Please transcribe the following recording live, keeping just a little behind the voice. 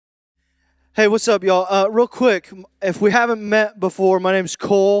Hey, what's up, y'all? Real quick, if we haven't met before, my name's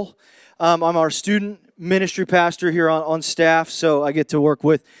Cole. I'm our student ministry pastor here on staff, so I get to work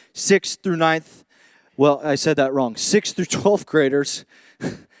with 6th through ninth. Well, I said that wrong. 6th through 12th graders.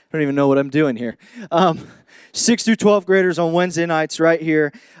 I don't even know what I'm doing here. 6th through 12th graders on Wednesday nights right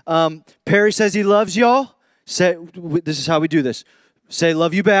here. Perry says he loves y'all. This is how we do this. Say,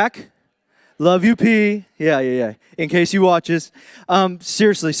 love you back. Love you, P. Yeah. In case he watches.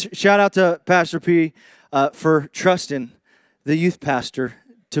 Seriously, shout out to Pastor P for trusting the youth pastor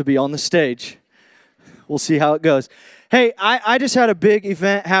to be on the stage. We'll see how it goes. Hey, I just had a big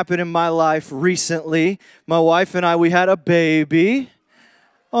event happen in my life recently. My wife and we had a baby.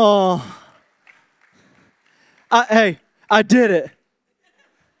 Oh, I did it.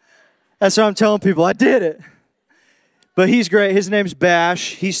 That's what I'm telling people. I did it. But he's great. His name's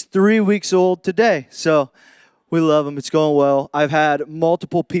Bash. He's 3 weeks old today. So we love him. It's going well. I've had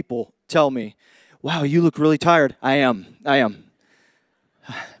multiple people tell me, wow, you look really tired. I am.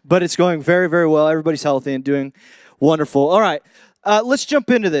 But it's going very, very well. Everybody's healthy and doing wonderful. All right. Let's jump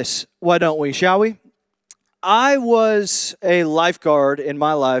into this. Why don't we? Shall we? I was a lifeguard in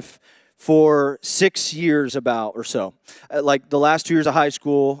my life for 6 years about or so. Like the last 2 years of high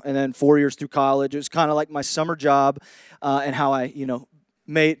school and then 4 years through college. It was kind of like my summer job and how I,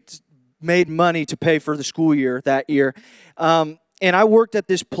 made money to pay for the school year that year. And I worked at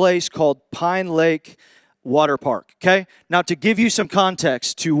this place called Pine Lake Water Park, okay? Now, to give you some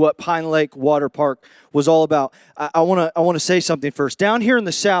context to what Pine Lake Water Park was all about, I want to say something first. Down here in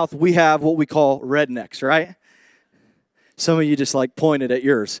the South, we have what we call rednecks, right? Some of you just like pointed at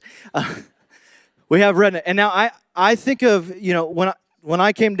yours. We have redneck. And now I think of, when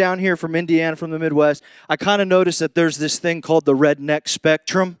I came down here from Indiana, from the Midwest, I kind of noticed that there's this thing called the redneck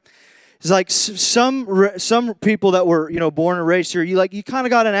spectrum. It's like some people that were, born and raised here, you kind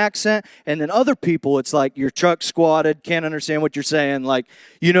of got an accent, and then other people, it's like your truck squatted, can't understand what you're saying, like,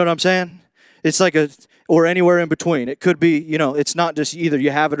 you know what I'm saying? It's like or anywhere in between. It could be, it's not just either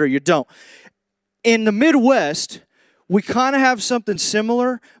you have it or you don't. In the Midwest, we kind of have something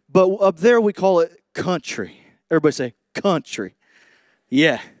similar, but up there we call it country. Everybody say country.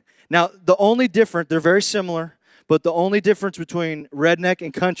 Yeah. Now, they're very similar, but the only difference between redneck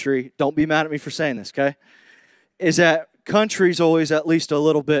and country, don't be mad at me for saying this, okay, is that country's always at least a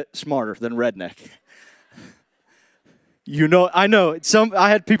little bit smarter than redneck. I know. I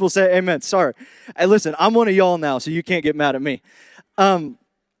had people say amen. Sorry. Hey, listen, I'm one of y'all now, so you can't get mad at me.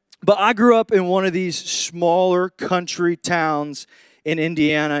 But I grew up in one of these smaller country towns in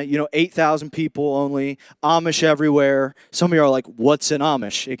Indiana, 8,000 people only, Amish everywhere. Some of you are like, what's an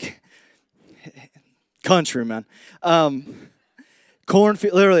Amish? Country, man.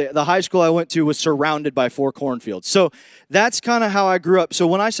 Cornfield, literally, the high school I went to was surrounded by 4 cornfields. So that's kind of how I grew up. So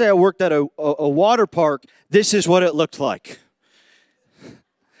when I say I worked at a water park, this is what it looked like.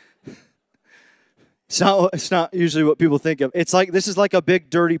 It's not usually what people think of. It's like, this is like a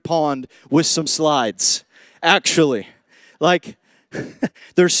big dirty pond with some slides, actually. Like,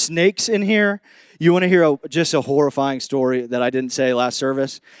 there's snakes in here. You want to hear just a horrifying story that I didn't say last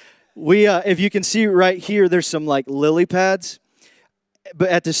service? If you can see right here, there's some like lily pads. But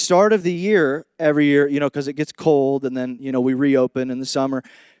at the start of the year, every year, because it gets cold and then, we reopen in the summer,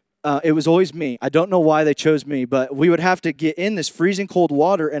 it was always me. I don't know why they chose me, but we would have to get in this freezing cold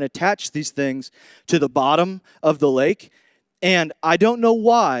water and attach these things to the bottom of the lake. And I don't know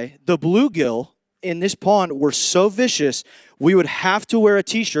why the bluegill in this pond were so vicious, we would have to wear a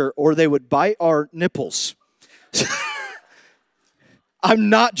t-shirt or they would bite our nipples.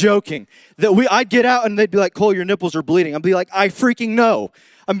 I'm not joking. I'd get out and they'd be like, Cole, your nipples are bleeding. I'd be like, I freaking know.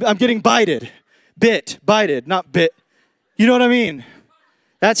 I'm getting bited. Bited, not bit. You know what I mean?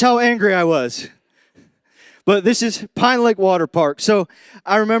 That's how angry I was. But this is Pine Lake Water Park. So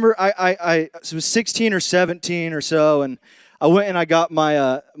I remember I was 16 or 17 or so, and I went and I got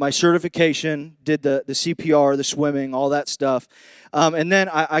my certification, did the CPR, the swimming, all that stuff. And then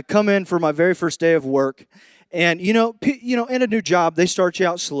I come in for my very first day of work. And, in a new job, they start you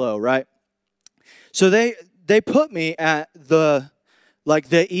out slow, right? So they put me at the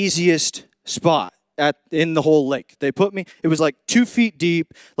easiest spot in the whole lake. It was like 2 feet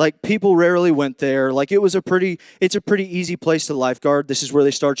deep, like people rarely went there. Like it's a pretty easy place to lifeguard. This is where they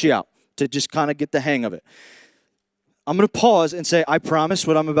start you out to just kind of get the hang of it. I'm going to pause and say, I promise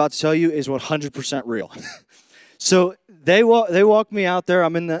what I'm about to tell you is 100% real. So they walk me out there.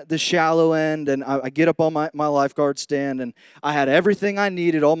 I'm in the shallow end, and I get up on my lifeguard stand, and I had everything I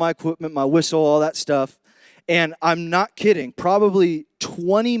needed, all my equipment, my whistle, all that stuff. And I'm not kidding, probably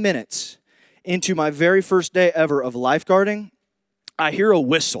 20 minutes into my very first day ever of lifeguarding, I hear a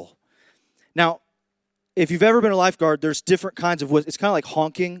whistle. Now, if you've ever been a lifeguard, there's different kinds of whistle. It's kind of like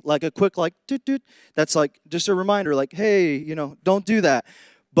honking, like a quick like toot toot. That's like just a reminder, like, hey, don't do that.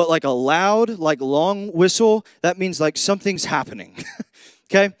 But like a loud, like long whistle, that means like something's happening.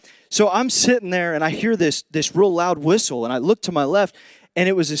 Okay? So I'm sitting there and I hear this real loud whistle, and I look to my left, and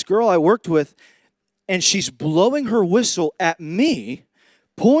it was this girl I worked with, and she's blowing her whistle at me,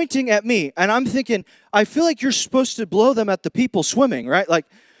 pointing at me. And I'm thinking, I feel like you're supposed to blow them at the people swimming, right? Like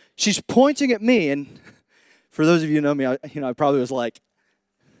she's pointing at me, and for those of you who know me, I probably was like,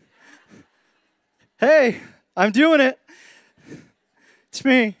 hey, I'm doing it. It's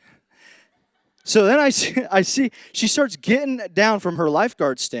me. So then I see she starts getting down from her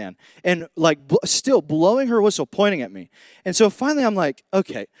lifeguard stand and like still blowing her whistle, pointing at me. And so finally I'm like,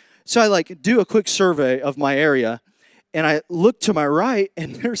 okay. So I like do a quick survey of my area, and I look to my right,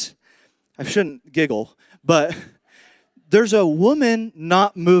 and I shouldn't giggle, but there's a woman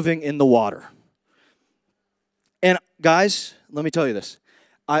not moving in the water. And guys, let me tell you this.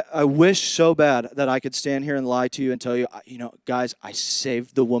 I wish so bad that I could stand here and lie to you and tell you, guys, I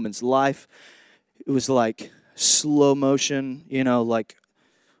saved the woman's life. It was like slow motion, like,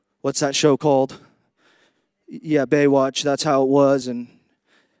 what's that show called? Yeah, Baywatch, that's how it was. And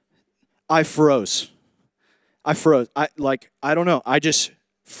I froze. I don't know. I just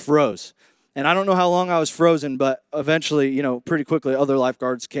froze. And I don't know how long I was frozen, but eventually, pretty quickly, other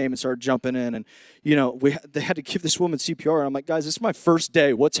lifeguards came and started jumping in. And, they had to give this woman CPR. And I'm like, guys, this is my first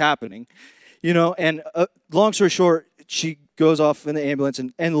day. What's happening? And long story short, she goes off in the ambulance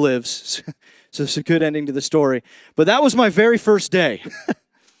and lives. So it's a good ending to the story. But that was my very first day.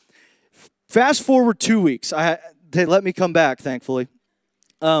 Fast forward 2 weeks. They let me come back, thankfully.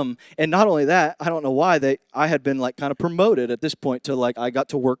 And not only that, I don't know why I had been like kind of promoted at this point to like I got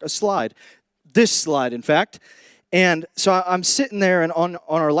to work a slide. This slide, in fact. And so I'm sitting there, and on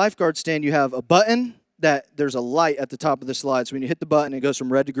our lifeguard stand, you have a button that there's a light at the top of the slide. So when you hit the button, it goes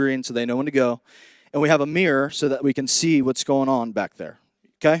from red to green so they know when to go. And we have a mirror so that we can see what's going on back there.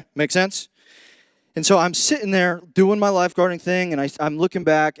 Okay? Make sense? And so I'm sitting there doing my lifeguarding thing, and I'm looking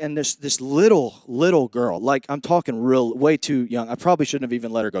back, and there's this little girl. Like, I'm talking way too young. I probably shouldn't have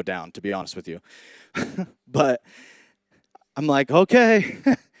even let her go down, to be honest with you. But I'm like, okay,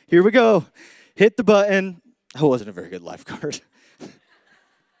 here we go. Hit the button. I wasn't a very good lifeguard.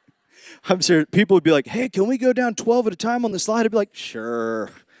 I'm serious. People would be like, hey, can we go down 12 at a time on the slide? I'd be like, sure.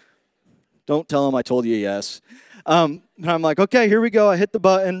 Don't tell them I told you yes. And I'm like, okay, here we go. I hit the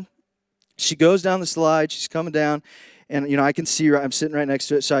button. She goes down the slide. She's coming down. And, I can see her. I'm sitting right next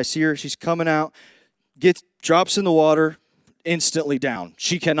to it. So I see her. She's coming out, drops in the water, instantly down.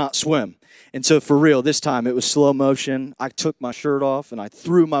 She cannot swim. And so for real, this time it was slow motion. I took my shirt off, and I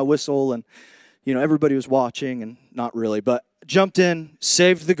threw my whistle, and, everybody was watching, and not really. But jumped in,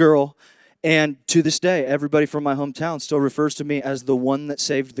 saved the girl. And to this day, everybody from my hometown still refers to me as the one that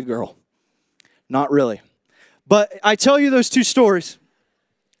saved the girl. Not really. But I tell you those two stories.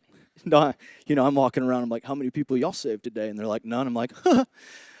 No, I'm walking around. I'm like, how many people y'all saved today? And they're like, none. I'm like,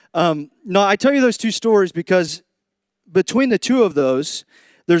 no, I tell you those two stories because between the two of those,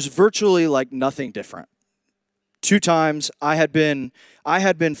 there's virtually like nothing different. 2 times I had been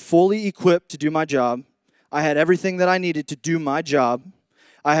fully equipped to do my job. I had everything that I needed to do my job.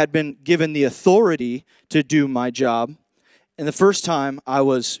 I had been given the authority to do my job. And the first time I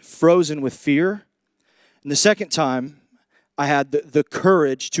was frozen with fear. And the second time I had the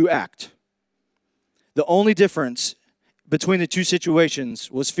courage to act. The only difference between the two situations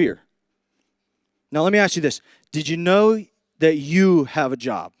was fear. Now let me ask you this. Did you know that you have a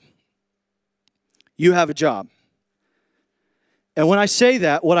job? You have a job. And when I say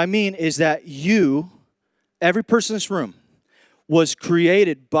that, what I mean is that you, every person in this room, was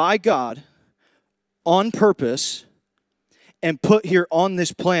created by God on purpose and put here on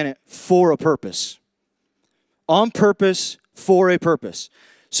this planet for a purpose. On purpose, for a purpose.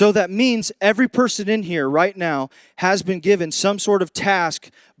 So that means every person in here right now has been given some sort of task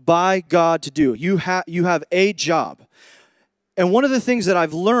by God to do. You have a job. And one of the things that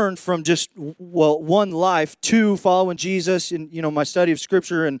I've learned from just, one, life, 2, following Jesus, and, my study of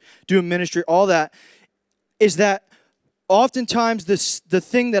Scripture and doing ministry, all that, is that oftentimes the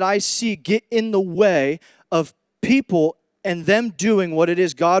thing that I see get in the way of people and them doing what it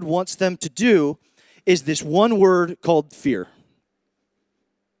is God wants them to do is this one word called fear.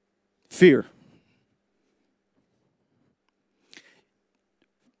 Fear.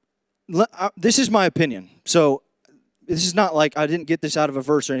 This is my opinion. So this is not like I didn't get this out of a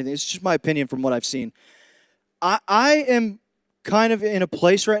verse or anything. It's just my opinion from what I've seen. I am kind of in a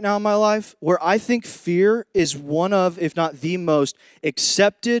place right now in my life where I think fear is one of, if not the most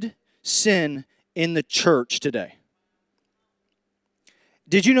accepted sin in the church today?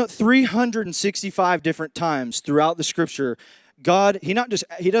 Did you know 365 different times throughout the scripture, God, he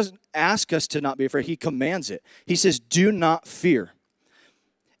doesn't ask us to not be afraid, he commands it. He says, do not fear.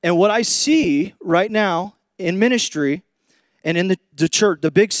 And what I see right now in ministry and in the church,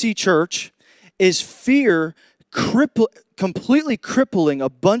 the Big C church, is fear completely crippling a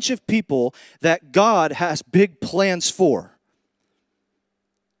bunch of people that God has big plans for.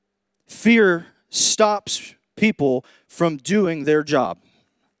 Fear stops people from doing their job.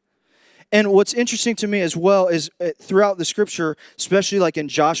 And what's interesting to me as well is throughout the scripture, especially like in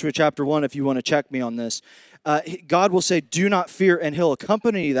Joshua chapter 1, if you want to check me on this, God will say, do not fear, and he'll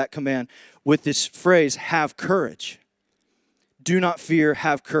accompany that command with this phrase, have courage. Do not fear,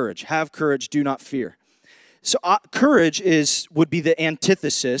 have courage. Have courage, do not fear. So courage would be the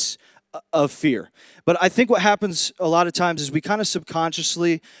antithesis of fear. But I think what happens a lot of times is we kind of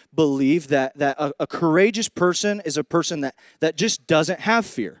subconsciously believe that a courageous person is a person that just doesn't have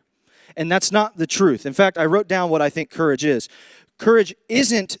fear. And that's not the truth. In fact, I wrote down what I think courage is. Courage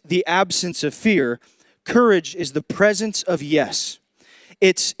isn't the absence of fear. Courage is the presence of yes.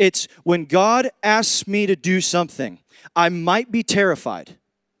 It's when God asks me to do something, I might be terrified.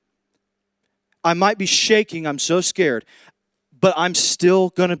 I might be shaking. I'm so scared. But I'm still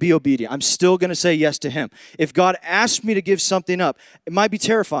going to be obedient. I'm still going to say yes to him. If God asks me to give something up, it might be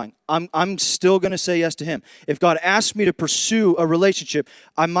terrifying. I'm still going to say yes to him. If God asks me to pursue a relationship,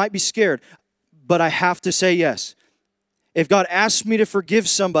 I might be scared, but I have to say yes. If God asks me to forgive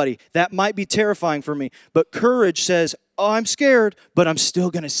somebody, that might be terrifying for me. But courage says, oh, I'm scared, but I'm still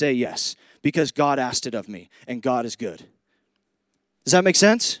going to say yes because God asked it of me, and God is good. Does that make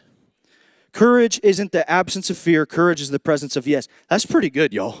sense? Courage isn't the absence of fear. Courage is the presence of yes. That's pretty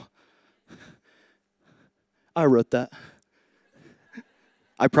good, y'all. I wrote that.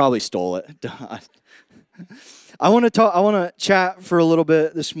 I probably stole it. I want to chat for a little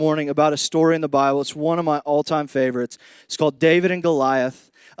bit this morning about a story in the Bible. It's one of my all-time favorites. It's called David and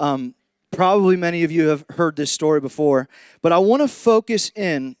Goliath. Probably many of you have heard this story before, but I want to focus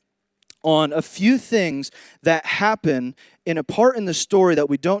in on a few things that happen in a part in the story that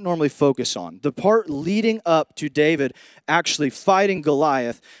we don't normally focus on. The part leading up to David actually fighting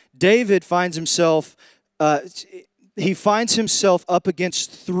Goliath. David finds himself up against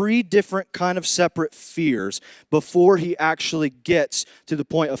three different kind of separate fears before he actually gets to the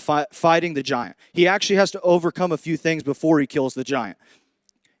point of fighting the giant. He actually has to overcome a few things before he kills the giant.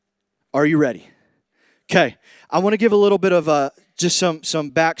 Are you ready? Okay, I want to give a little bit of just some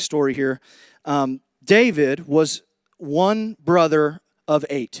backstory here. David was one brother of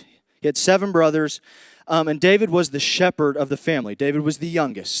 8. He had 7 brothers, and David was the shepherd of the family. David was the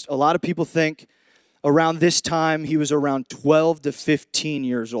youngest. A lot of people think around this time he was around 12 to 15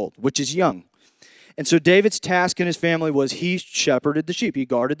 years old, which is young. And so David's task in his family was he shepherded the sheep. He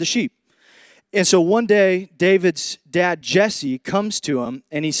guarded the sheep. And so one day, David's dad, Jesse, comes to him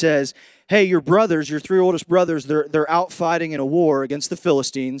and he says, hey, your brothers, your 3 oldest brothers, they're out fighting in a war against the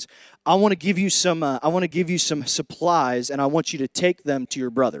Philistines. I want to give you some supplies, and I want you to take them to your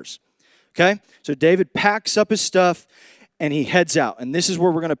brothers. Okay? So David packs up his stuff and he heads out. And this is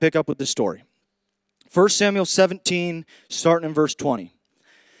where we're going to pick up with the story. 1 Samuel 17, starting in verse 20.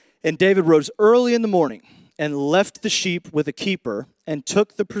 And David rose early in the morning and left the sheep with a keeper and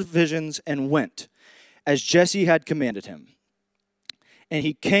took the provisions and went, as Jesse had commanded him. And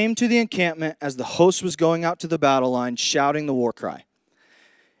he came to the encampment as the host was going out to the battle line, shouting the war cry.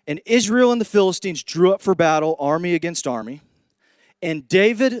 And Israel and the Philistines drew up for battle, army against army. And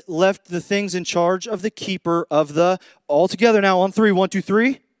David left the things in charge of the keeper of the, all together now on 3, 1, 2,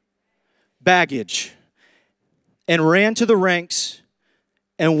 3, baggage, and ran to the ranks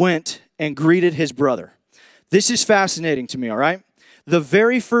and went and greeted his brother. This is fascinating to me, all right? The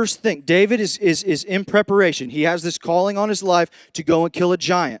very first thing, David is in preparation. He has this calling on his life to go and kill a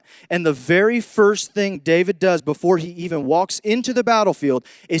giant. And the very first thing David does before he even walks into the battlefield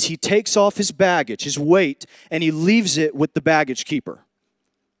is he takes off his baggage, his weight, and he leaves it with the baggage keeper.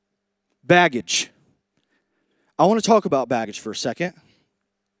 Baggage. I want to talk about baggage for a second.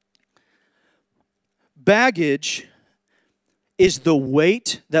 Baggage is the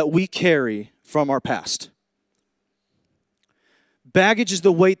weight that we carry from our past. Baggage is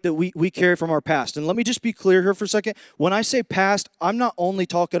the weight that we carry from our past. And let me just be clear here for a second. When I say past, I'm not only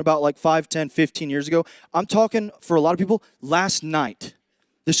talking about like 5, 10, 15 years ago. I'm talking, for a lot of people, last night,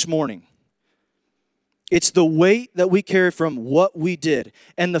 this morning. It's the weight that we carry from what we did.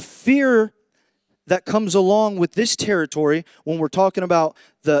 And the fear that comes along with this territory when we're talking about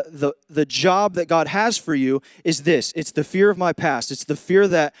the job that God has for you is this. It's the fear of my past. It's the fear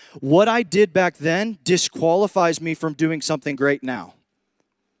that what I did back then disqualifies me from doing something great now.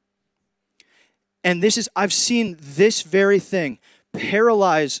 And I've seen this very thing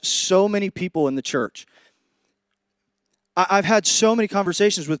paralyze so many people in the church. I've had so many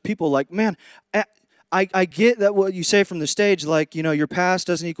conversations with people like, man, I get that what you say from the stage, like, your past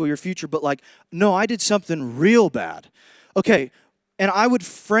doesn't equal your future, but like, no, I did something real bad. Okay, and I would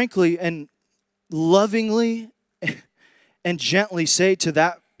frankly and lovingly and gently say to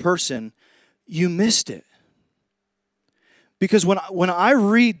that person, you missed it. Because when I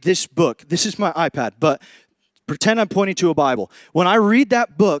read this book, this is my iPad, but pretend I'm pointing to a Bible. When I read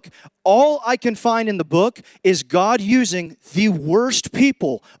that book, all I can find in the book is God using the worst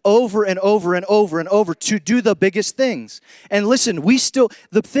people over and over and over and over to do the biggest things. And listen,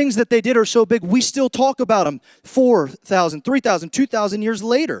 the things that they did are so big, we still talk about them 4,000, 3,000, 2,000 years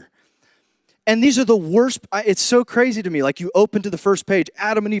later. And these are the worst. It's so crazy to me. Like, you open to the first page,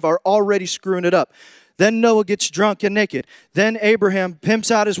 Adam and Eve are already screwing it up. Then Noah gets drunk and naked. Then Abraham pimps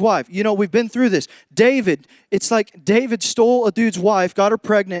out his wife. We've been through this. David, it's like David stole a dude's wife, got her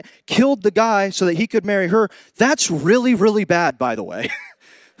pregnant, killed the guy so that he could marry her. That's really, really bad, by the way.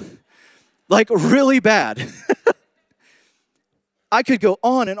 Like, really bad. I could go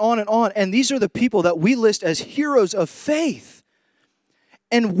on and on and on. And these are the people that we list as heroes of faith.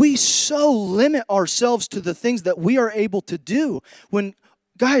 And we so limit ourselves to the things that we are able to do. When,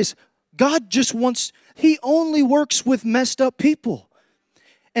 guys, God He only works with messed up people.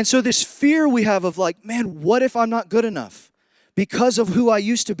 And so this fear we have of like, man, what if I'm not good enough? Because of who I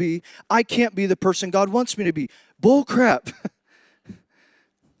used to be, I can't be the person God wants me to be. Bull crap.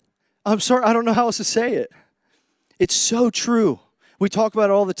 I'm sorry, I don't know how else to say it. It's so true. We talk about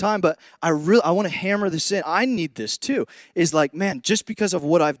it all the time, but I want to hammer this in. I need this too. Is like, man, just because of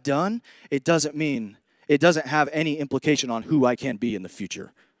what I've done, it doesn't have any implication on who I can be in the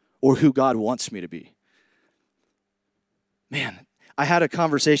future or who God wants me to be. Man, I had a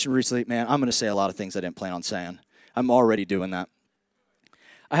conversation recently. Man, I'm going to say a lot of things I didn't plan on saying. I'm already doing that.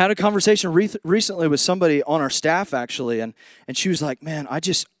 I had a conversation recently with somebody on our staff, actually, and she was like, man, I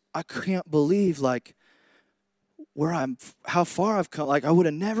can't believe, like, how far I've come. Like, I would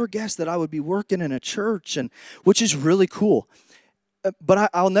have never guessed that I would be working in a church, and which is really cool. But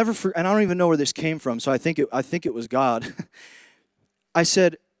I'll never forget, and I don't even know where this came from, so I think it was God. I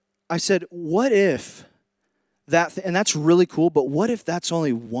said, what if that, and that's really cool, but what if that's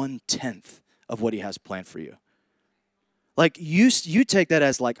only 1/10 of what he has planned for you? Like, you take that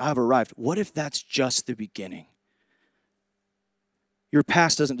as like, I've arrived. What if that's just the beginning? Your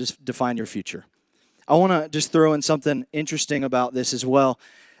past doesn't just define your future. I want to just throw in something interesting about this as well.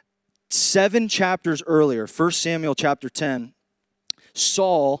 7 chapters earlier, 1 Samuel chapter 10,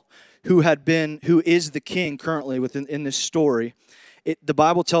 Saul, who is the king currently in this story, the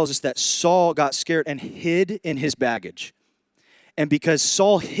Bible tells us that Saul got scared and hid in his baggage. And because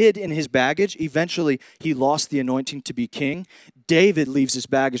Saul hid in his baggage, eventually he lost the anointing to be king. David leaves his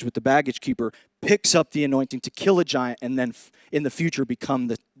baggage with the baggage keeper, picks up the anointing to kill a giant, and then in the future become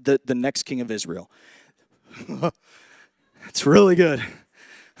the next king of Israel. It's really good.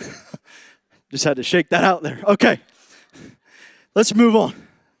 Just had to shake that out there. Okay, let's move on.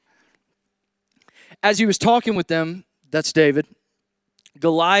 As he was talking with them, that's David,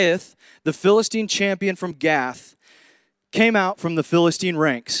 Goliath, the Philistine champion from Gath, came out from the Philistine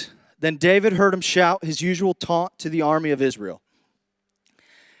ranks. Then David heard him shout his usual taunt to the army of Israel.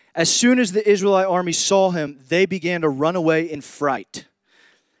 As soon as the Israelite army saw him, they began to run away in fright.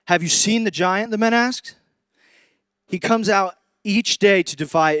 Have you seen the giant? The men asked. He comes out each day to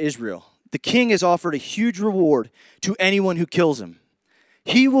defy Israel. The king has offered a huge reward to anyone who kills him.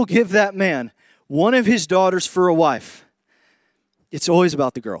 He will give that man one of his daughters for a wife. It's always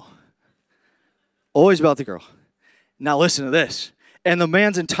about the girl. Always about the girl. Now listen to this. And the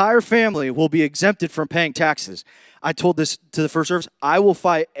man's entire family will be exempted from paying taxes. I told this to the first service. I will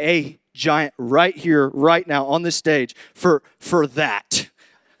fight a giant right here, right now on this stage for that.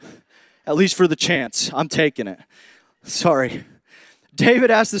 At least for the chance. I'm taking it. Sorry.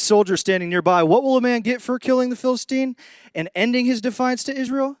 David asked the soldier standing nearby, what will a man get for killing the Philistine and ending his defiance to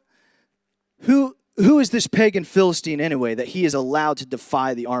Israel? Who is this pagan Philistine anyway that he is allowed to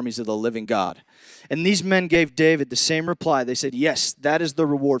defy the armies of the living God? And these men gave David the same reply. They said, yes, that is the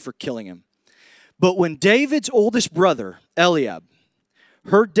reward for killing him. But when David's oldest brother, Eliab,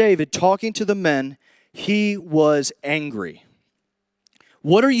 heard David talking to the men, he was angry.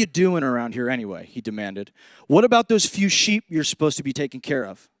 What are you doing around here anyway? He demanded. What about those few sheep you're supposed to be taking care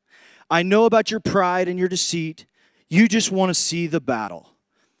of? I know about your pride and your deceit. You just want to see the battle.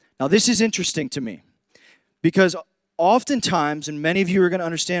 Now, this is interesting to me because oftentimes, and many of you are going to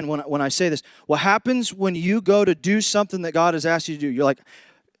understand when I say this, what happens when you go to do something that God has asked you to do, you're like,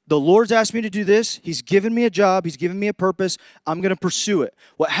 the Lord's asked me to do this. He's given me a job. He's given me a purpose. I'm going to pursue it.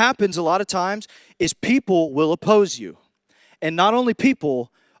 What happens a lot of times is people will oppose you. And not only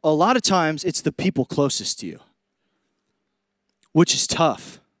people, a lot of times it's the people closest to you, which is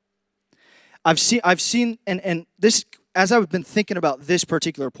tough. I've seen, and this, as I've been thinking about this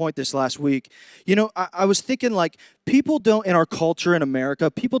particular point this last week, I was thinking like people don't, in our culture in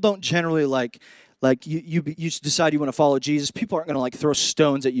America, people don't generally like you decide you want to follow Jesus. People aren't going to like throw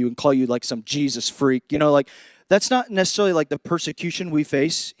stones at you and call you like some Jesus freak. Like that's not necessarily like the persecution we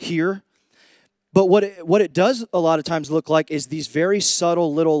face here. But what it does a lot of times look like is these very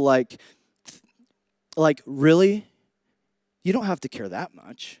subtle little like really, you don't have to care that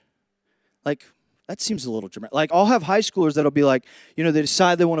much. Like, that seems a little dramatic. Like, I'll have high schoolers that'll be like, they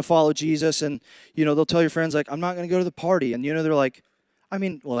decide they want to follow Jesus, and, they'll tell your friends, like, I'm not going to go to the party. And, they're like,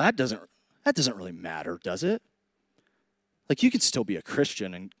 well, that doesn't really matter, does it? Like, you can still be a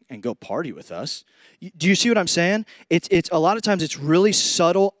Christian and go party with us. Do you see what I'm saying? It's a lot of times it's really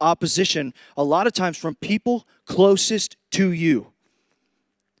subtle opposition, a lot of times from people closest to you.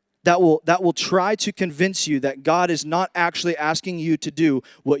 That will try to convince you that God is not actually asking you to do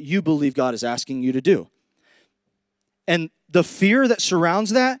what you believe God is asking you to do. And the fear that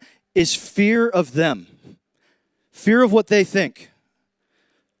surrounds that is fear of them. Fear of what they think.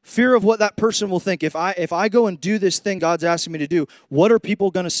 Fear of what that person will think. If I go and do this thing God's asking me to do, what are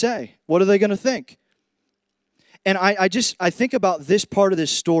people going to say? What are they going to think? And I think about this part of this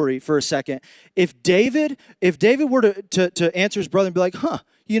story for a second. If David were to answer his brother and be like,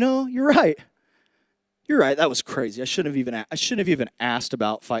 you're right. You're right. That was crazy. I shouldn't have even asked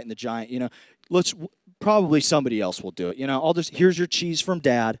about fighting the giant. Probably somebody else will do it. Here's your cheese from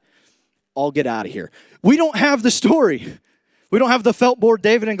Dad. I'll get out of here. We don't have the story. We don't have the felt board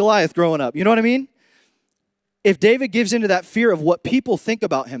David and Goliath growing up. You know what I mean? If David gives into that fear of what people think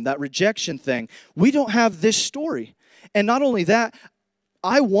about him, that rejection thing, we don't have this story. And not only that,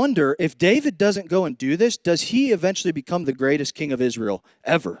 I wonder if David doesn't go and do this, does he eventually become the greatest king of Israel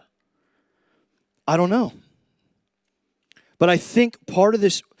ever? I don't know. But I think part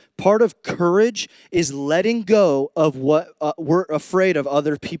of courage is letting go of what we're afraid of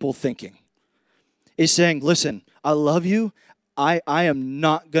other people thinking. Is saying, listen, I love you. I am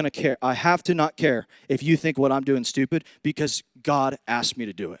not going to care. I have to not care if you think what I'm doing is stupid because God asked me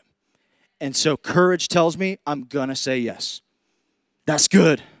to do it. And so courage tells me I'm going to say yes. That's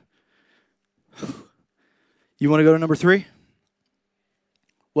good. You want to go to number 3?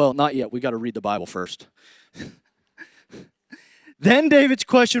 Well, not yet. We got to read the Bible first. Then David's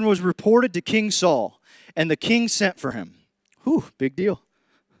question was reported to King Saul, and the king sent for him. Whew, big deal.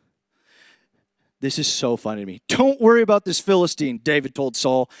 This is so funny to me. Don't worry about this Philistine, David told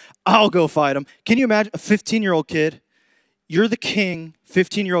Saul. I'll go fight him. Can you imagine a 15-year-old kid? You're the king.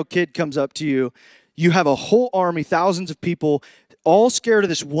 15-year-old kid comes up to you. You have a whole army, thousands of people, all scared of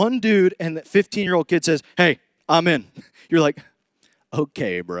this one dude, and that 15-year-old kid says, hey, I'm in. You're like,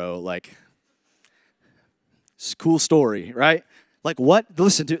 okay, bro. Like, it's a cool story, right? Like, what?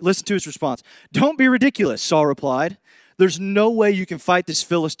 Listen to his response. Don't be ridiculous, Saul replied. There's no way you can fight this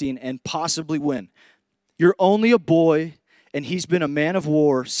Philistine and possibly win. You're only a boy, and he's been a man of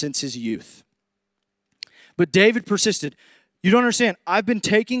war since his youth. But David persisted. You don't understand. I've been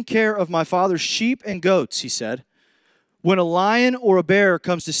taking care of my father's sheep and goats, he said. When a lion or a bear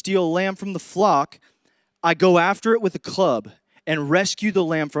comes to steal a lamb from the flock, I go after it with a club and rescue the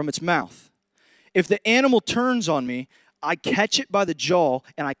lamb from its mouth. If the animal turns on me, I catch it by the jaw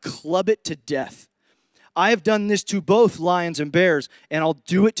and I club it to death. I have done this to both lions and bears, and I'll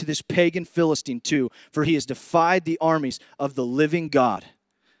do it to this pagan Philistine too, for he has defied the armies of the living God.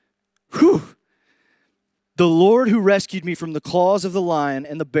 Whew! The Lord who rescued me from the claws of the lion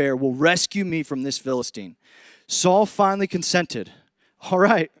and the bear will rescue me from this Philistine. Saul finally consented. All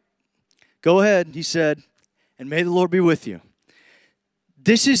right, go ahead, he said, and may the Lord be with you.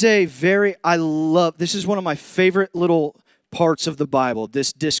 This is this is one of my favorite little parts of the Bible,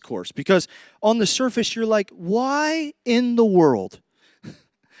 this discourse, because on the surface you're like, why in the world?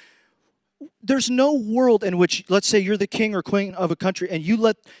 There's no world in which, let's say you're the king or queen of a country and you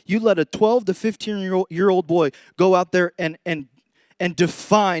let a 12 to 15-year-old boy go out there and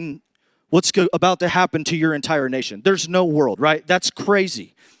define what's about to happen to your entire nation. There's no world, right? That's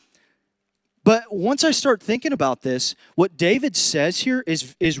crazy. But once I start thinking about this, what David says here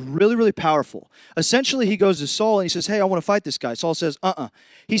is really, really powerful. Essentially, he goes to Saul and he says, hey, I want to fight this guy. Saul says,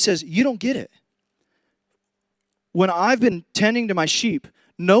 He says, you don't get it. When I've been tending to my sheep,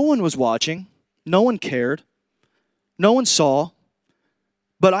 no one was watching, no one cared, no one saw,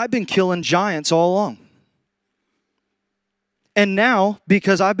 but I've been killing giants all along. And now,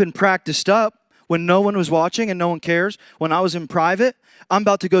 because I've been practiced up, when no one was watching and no one cares, when I was in private, I'm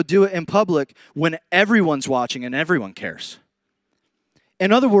about to go do it in public when everyone's watching and everyone cares.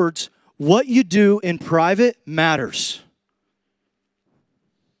 In other words, what you do in private matters.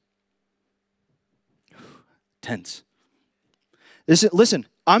 Tense. Listen,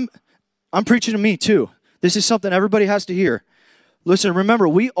 I'm preaching to me too. This is something everybody has to hear. Listen, remember,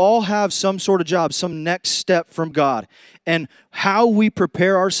 we all have some sort of job, some next step from God. And how we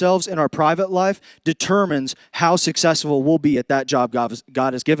prepare ourselves in our private life determines how successful we'll be at that job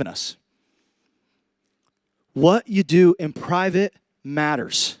God has given us. What you do in private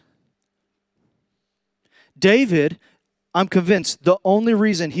matters. David, I'm convinced the only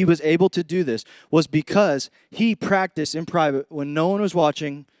reason he was able to do this was because he practiced in private when no one was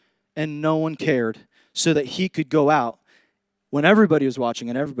watching and no one cared, so that he could go out when everybody was watching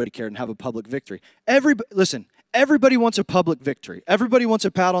and everybody cared and have a public victory. Everybody wants a public victory. Everybody wants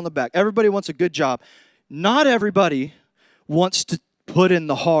a pat on the back. Everybody wants a good job. Not everybody wants to put in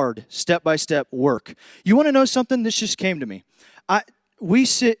the hard, step-by-step work. You want to know something? This just came to me. We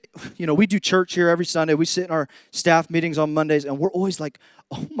do church here every Sunday. We sit in our staff meetings on Mondays, and we're always like,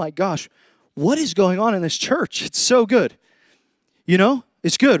 oh my gosh, what is going on in this church? It's so good.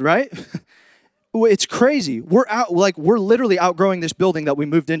 It's good, right? It's crazy. We're literally outgrowing this building that we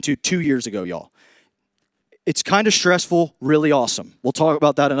moved into 2 years ago, y'all. It's kind of stressful, really awesome. We'll talk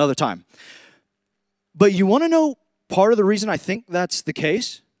about that another time. But you want to know part of the reason I think that's the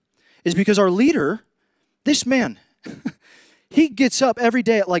case is because our leader, this man, he gets up every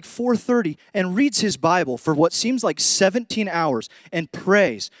day at like 4:30 and reads his Bible for what seems like 17 hours and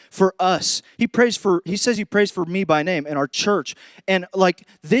prays for us. He says he prays for me by name and our church. And like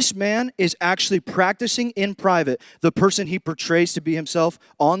this man is actually practicing in private the person he portrays to be himself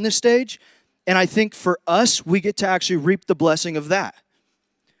on this stage. And I think for us, we get to actually reap the blessing of that.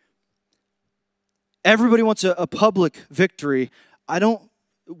 Everybody wants a public victory.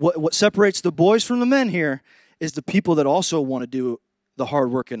 What separates the boys from the men here is the people that also want to do the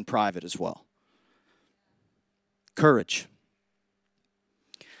hard work in private as well. Courage.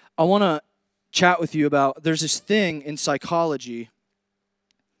 I want to chat with you about, there's this thing in psychology.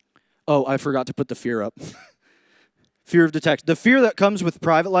 Oh, I forgot to put the fear up. Fear of detection. The fear that comes with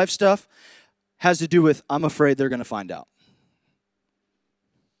private life stuff has to do with, I'm afraid they're going to find out.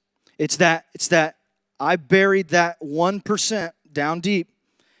 It's that I buried that 1% down deep,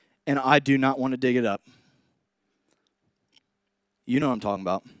 and I do not want to dig it up. You know what I'm talking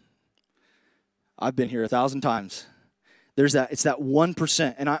about. I've been here 1,000 times. It's that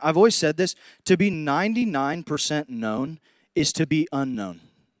 1%. And I've always said this, to be 99% known is to be unknown.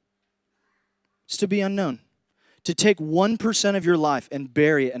 It's to be unknown. To take 1% of your life and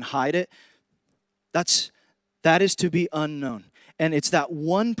bury it and hide it, that is to be unknown. And it's that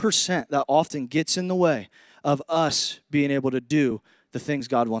 1% that often gets in the way of us being able to do the things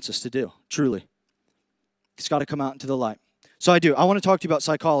God wants us to do, truly. It's got to come out into the light. So I want to talk to you about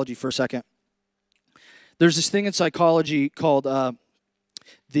psychology for a second. There's this thing in psychology called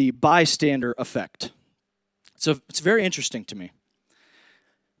the bystander effect. So it's very interesting to me.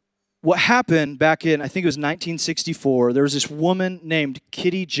 What happened back in, I think it was 1964, there was this woman named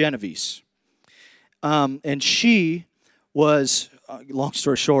Kitty Genovese. And she was, long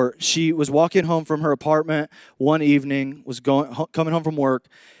story short, she was walking home from her apartment one evening, was coming home from work,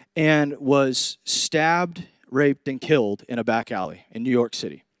 and was stabbed, raped, and killed in a back alley in New York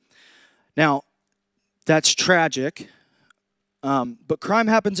City. Now, that's tragic, but crime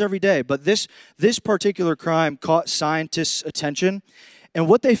happens every day. But this particular crime caught scientists' attention, and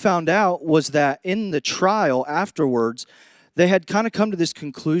what they found out was that in the trial afterwards, they had kind of come to this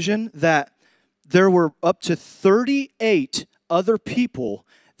conclusion that there were up to 38 other people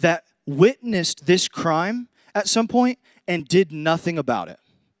that witnessed this crime at some point and did nothing about it.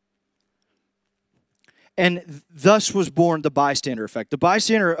 And thus was born the bystander effect. The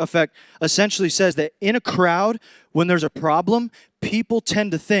bystander effect essentially says that in a crowd, when there's a problem, people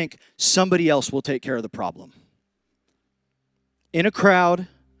tend to think somebody else will take care of the problem. In a crowd,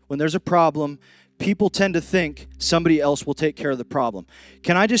 when there's a problem, people tend to think somebody else will take care of the problem.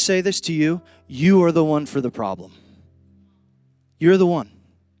 Can I just say this to you? You are the one for the problem. You're the one.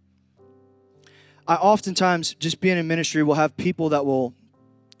 I oftentimes, just being in ministry, will have people that will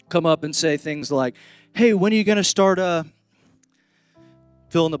come up and say things like, hey, when are you going to start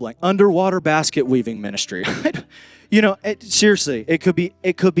fill in the blank, underwater basket weaving ministry? Seriously, it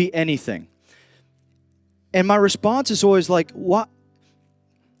could be anything. And my response is always like, why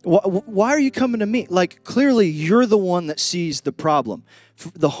are you coming to me? Like, clearly you're the one that sees the problem,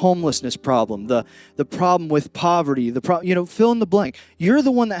 the homelessness problem, the problem with poverty, fill in the blank. You're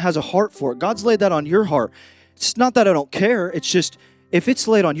the one that has a heart for it. God's laid that on your heart. It's not that I don't care. It's just, if it's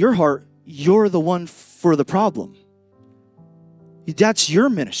laid on your heart, you're the one for the problem. That's your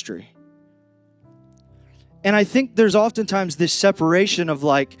ministry. And I think there's oftentimes this separation of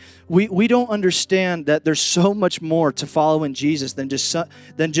like, we don't understand that there's so much more to following Jesus than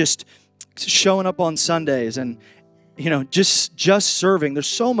just showing up on Sundays and, just serving. There's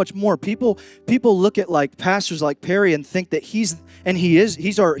so much more. People look at like pastors like Perry and think that he's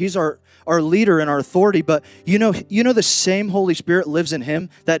our leader and our authority, but the same Holy Spirit lives in him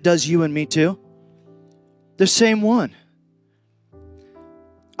that does you and me too. The same one.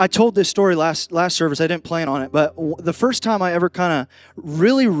 I told this story last service. I didn't plan on it, but the first time I ever kind of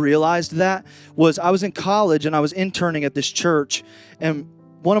really realized that was I was in college and I was interning at this church, and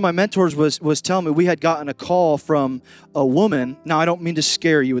one of my mentors was telling me we had gotten a call from a woman. Now, I don't mean to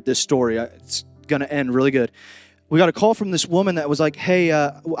scare you with this story. It's going to end really good. We got a call from this woman that was like, hey,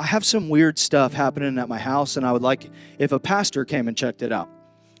 I have some weird stuff happening at my house, and I would like if a pastor came and checked it out.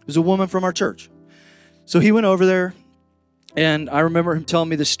 It was a woman from our church. So he went over there. And I remember him telling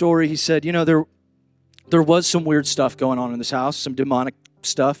me the story. He said, there was some weird stuff going on in this house, some demonic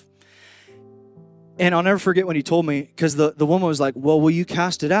stuff. And I'll never forget when he told me, because the woman was like, well, will you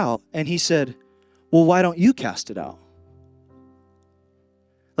cast it out? And he said, well, why don't you cast it out?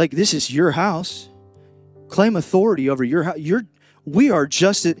 Like, this is your house. Claim authority over your house.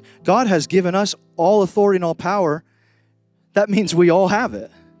 God has given us all authority and all power. That means we all have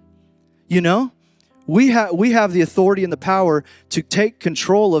it. We have the authority and the power to take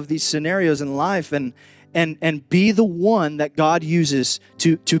control of these scenarios in life and be the one that God uses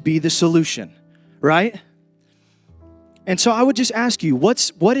to be the solution, right? And so I would just ask you,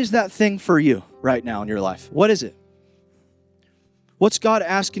 what is that thing for you right now in your life? What is it? What's God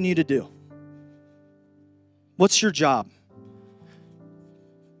asking you to do? What's your job?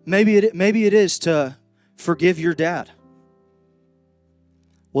 Maybe it is to forgive your dad.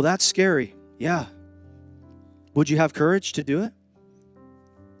 Well, that's scary. Yeah. Would you have courage to do it?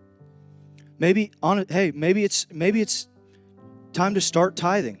 Maybe it's time to start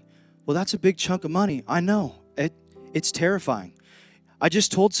tithing. Well, that's a big chunk of money. I know. It's terrifying. I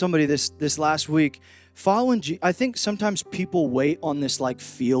just told somebody this last week. I think sometimes people wait on this like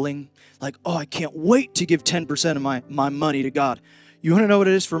feeling, like, oh, I can't wait to give 10% of my money to God. You want to know what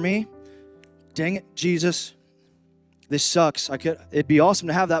it is for me? Dang it, Jesus. This sucks. It'd be awesome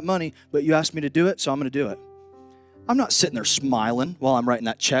to have that money, but you asked me to do it, so I'm going to do it. I'm not sitting there smiling while I'm writing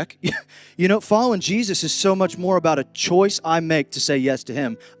that check. Following Jesus is so much more about a choice I make to say yes to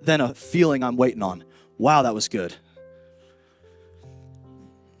him than a feeling I'm waiting on. Wow, that was good.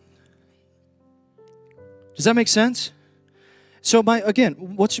 Does that make sense? So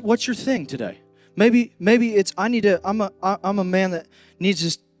what's your thing today? Maybe it's I'm a man that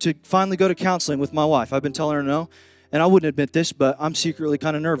needs to finally go to counseling with my wife. I've been telling her no, and I wouldn't admit this, but I'm secretly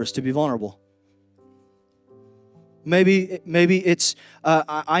kind of nervous to be vulnerable. Maybe it's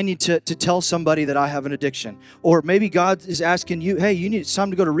I need to tell somebody that I have an addiction. Or maybe God is asking you, hey, it's time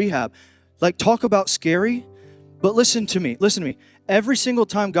to go to rehab. Like, talk about scary, but listen to me. Every single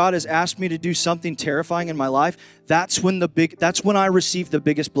time God has asked me to do something terrifying in my life, that's when I receive the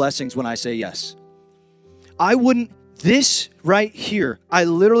biggest blessings, when I say yes. This right here, I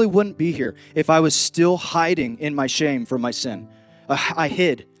literally wouldn't be here if I was still hiding in my shame from my sin. I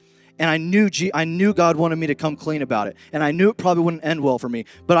hid. And I knew God wanted me to come clean about it. And I knew it probably wouldn't end well for me.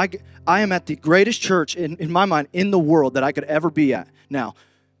 But I am at the greatest church, in my mind, in the world that I could ever be at now.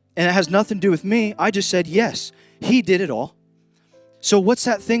 And it has nothing to do with me. I just said yes. He did it all. So what's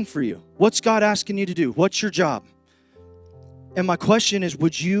that thing for you? What's God asking you to do? What's your job? And my question is,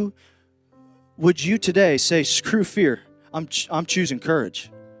 would you today say, screw fear, I'm choosing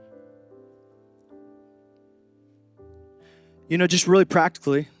courage? Just really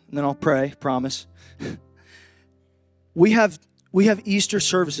practically, and then I'll pray, promise. We have Easter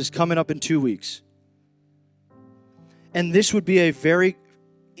services coming up in 2 weeks. And this would be a very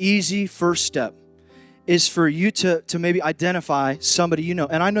easy first step, is for you to maybe identify somebody you know,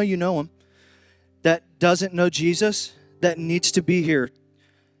 and I know you know him, that doesn't know Jesus, that needs to be here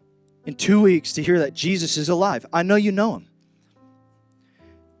in 2 weeks to hear that Jesus is alive. I know you know him.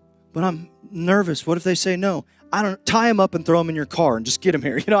 But I'm nervous. What if they say no? I don't tie him up and throw him in your car and just get him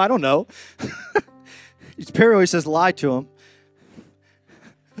here. I don't know. Perry always says lie to him.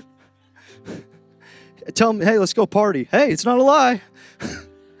 Tell him, hey, let's go party. Hey, it's not a lie.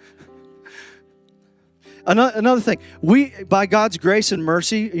 Another thing, we, by God's grace and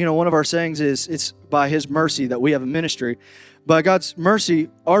mercy, one of our sayings is it's by his mercy that we have a ministry. By God's mercy,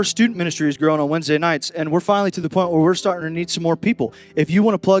 our student ministry is growing on Wednesday nights, and we're finally to the point where we're starting to need some more people. If you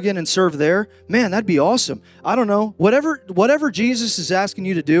want to plug in and serve there, man, that'd be awesome. I don't know. Whatever Jesus is asking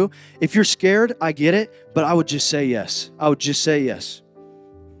you to do, if you're scared, I get it, but I would just say yes. I would just say yes.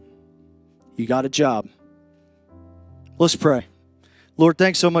 You got a job. Let's pray. Lord,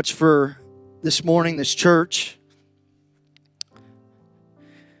 thanks so much for this morning, this church.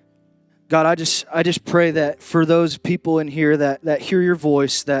 God, I just pray that for those people in here that hear your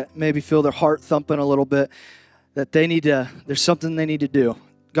voice, that maybe feel their heart thumping a little bit, that there's something they need to do.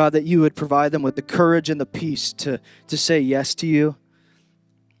 God, that you would provide them with the courage and the peace to say yes to you.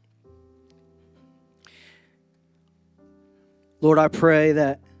 Lord, I pray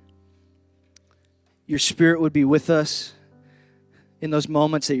that your Spirit would be with us in those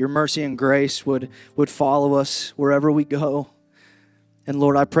moments, that your mercy and grace would follow us wherever we go. And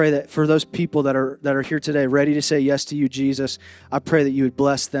Lord, I pray that for those people that are here today, ready to say yes to you, Jesus, I pray that you would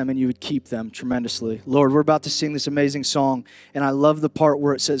bless them and you would keep them tremendously. Lord, we're about to sing this amazing song, and I love the part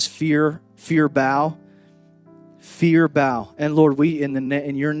where it says, fear bow. Fear bow. And Lord, we,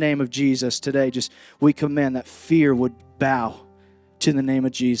 in your name of Jesus today, we command that fear would bow to the name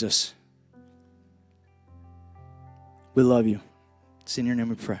of Jesus. We love you. It's in your name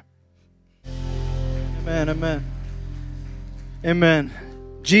we pray. Amen, amen. Amen.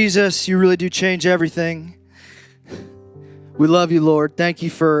 Jesus, you really do change everything. We love you, Lord. Thank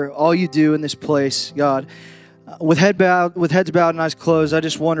you for all you do in this place, God. With heads bowed and eyes closed, I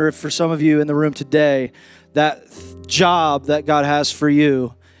just wonder if for some of you in the room today, that job that God has for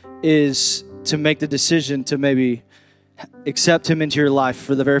you is to make the decision to maybe accept him into your life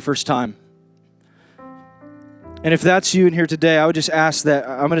for the very first time. And if that's you in here today, I would just ask that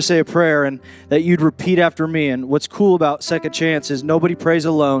I'm going to say a prayer and that you'd repeat after me. And what's cool about Second Chance is nobody prays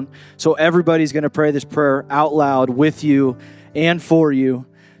alone. So everybody's going to pray this prayer out loud with you and for you.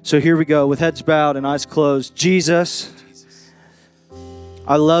 So here we go with heads bowed and eyes closed. Jesus,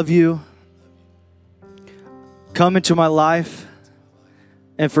 I love you. Come into my life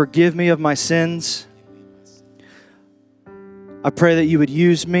and forgive me of my sins. I pray that you would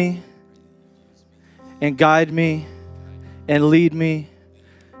use me and guide me and lead me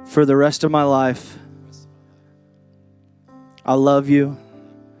for the rest of my life. I love you.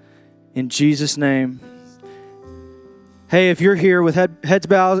 In Jesus' name. Hey, if you're here with heads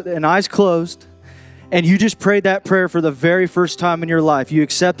bowed and eyes closed, and you just prayed that prayer for the very first time in your life, you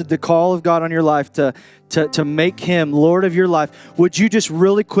accepted the call of God on your life to make him Lord of your life, would you just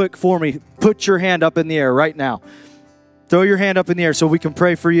really quick for me, put your hand up in the air right now? Throw your hand up in the air so we can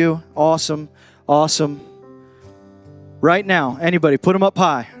pray for you. Awesome. Awesome. Right now, anybody, put them up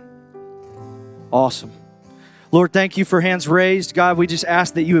high. Awesome. Lord, thank you for hands raised. God, we just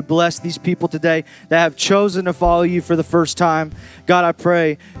ask that you would bless these people today that have chosen to follow you for the first time. God, I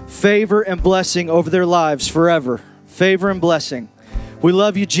pray favor and blessing over their lives forever. Favor and blessing. We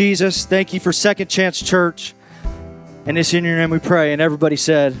love you, Jesus. Thank you for Second Chance Church. And it's in your name we pray. And everybody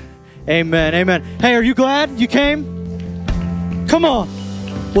said, amen, amen. Hey, are you glad you came? Come on.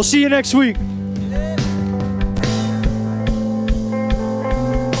 We'll see you next week.